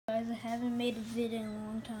I haven't made a video in a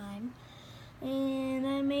long time, and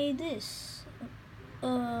I made this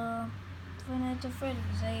Five Nights at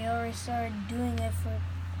Freddy's. I already started doing it for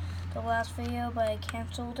the last video, but I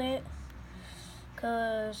canceled it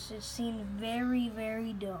because it seemed very,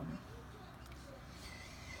 very dumb.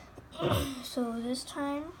 So this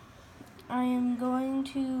time I am going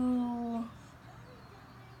to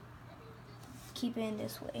keep it in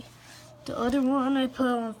this way. The other one I put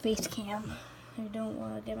on face cam. I don't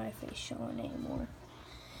want to get my face shown anymore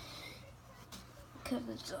because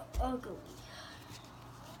it's so ugly.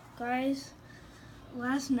 Guys,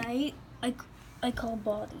 last night I called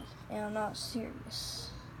Body, and I'm not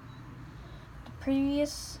serious. The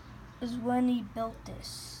previous is when he built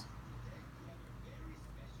this.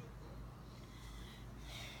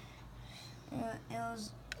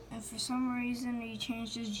 And for some reason he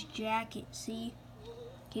changed his jacket. See?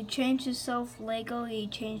 He changed himself Lego, he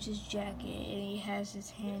changed his jacket, and he has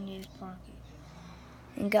his hand in his pocket.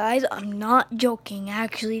 And guys, I'm not joking, I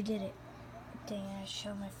actually did it. Dang, I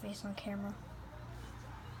showed my face on camera.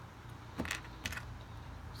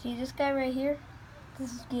 See this guy right here?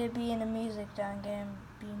 This is gonna be in the music that I'm gonna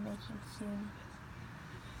be making soon.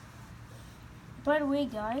 By the way,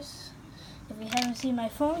 guys, if you haven't seen my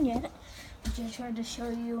phone yet, I just tried to show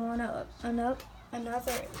you on another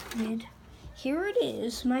vid. Here it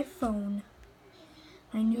is, my phone.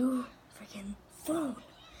 My new freaking phone.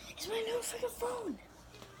 It's my new freaking phone.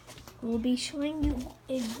 We'll be showing you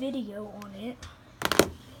a video on it.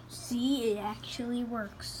 See, it actually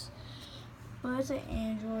works. But it's an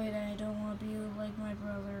Android and I don't want to be like my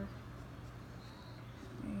brother.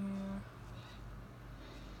 Yeah.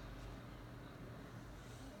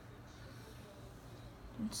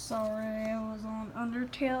 I'm sorry, I was on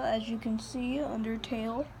Undertale. As you can see,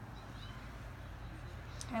 Undertale.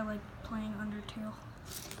 I like playing Undertale.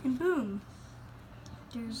 And boom,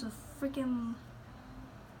 there's a freaking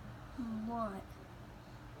what?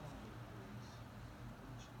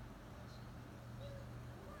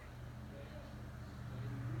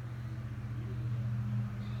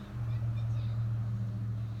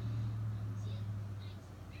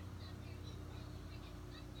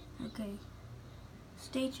 Okay,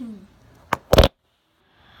 stay tuned.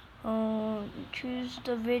 Choose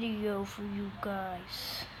the video for you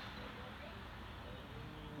guys.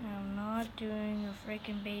 I'm not doing a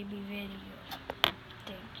freaking baby video.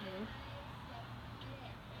 Thank you.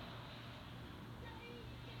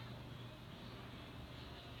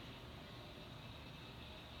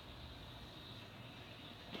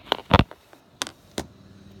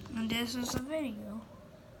 And this is the video.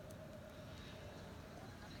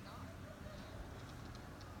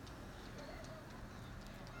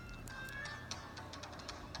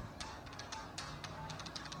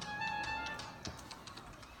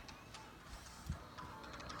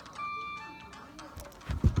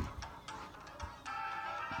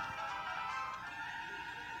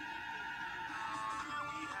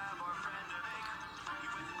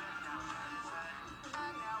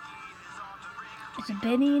 It's a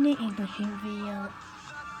Benny and the Ink Machine video.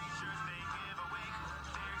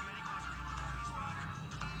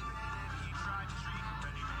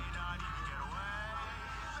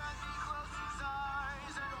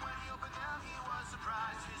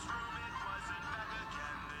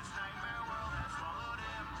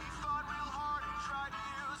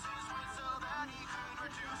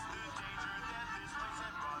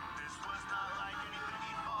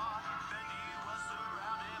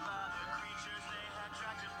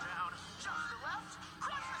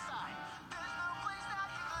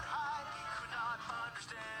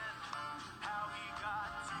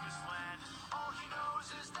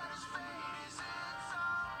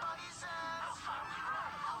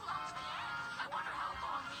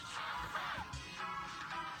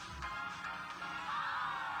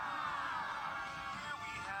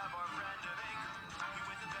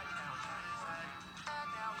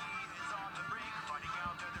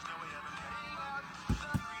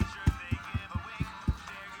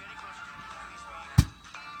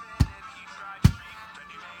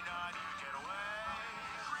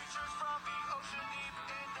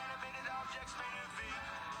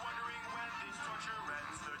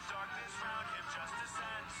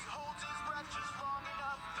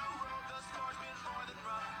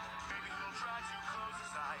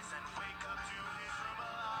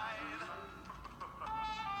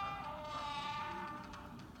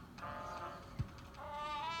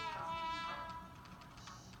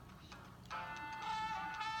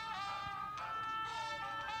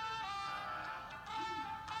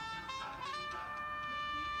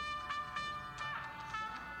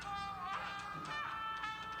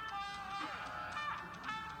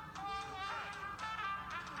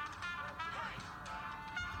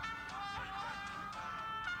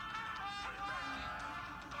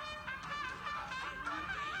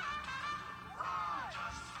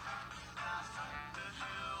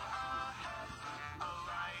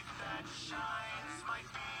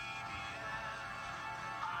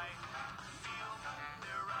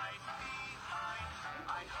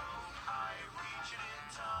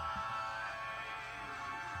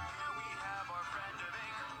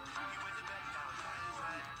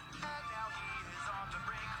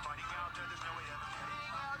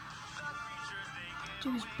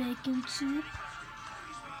 There's bacon soup.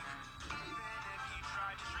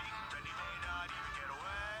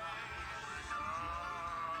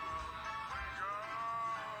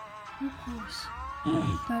 Of course.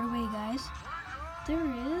 By the way, guys, there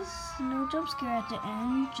is no jump scare at the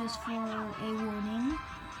end, just for a warning.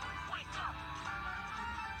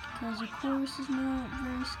 Because of course it's not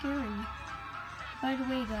very scary. By the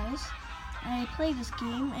way, guys, I played this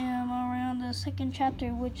game and I'm around the second chapter,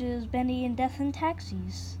 which is Bendy and Death in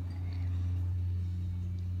Taxis.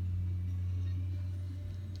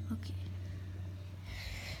 Okay.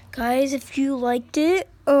 Guys, if you liked it,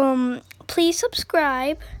 please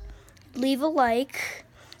subscribe, leave a like,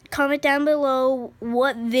 comment down below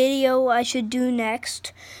what video I should do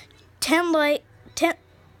next. 10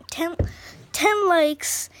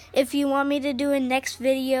 likes if you want me to do a next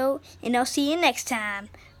video, and I'll see you next time.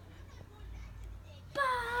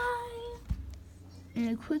 Bye. And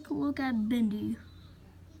a quick look at Bendy.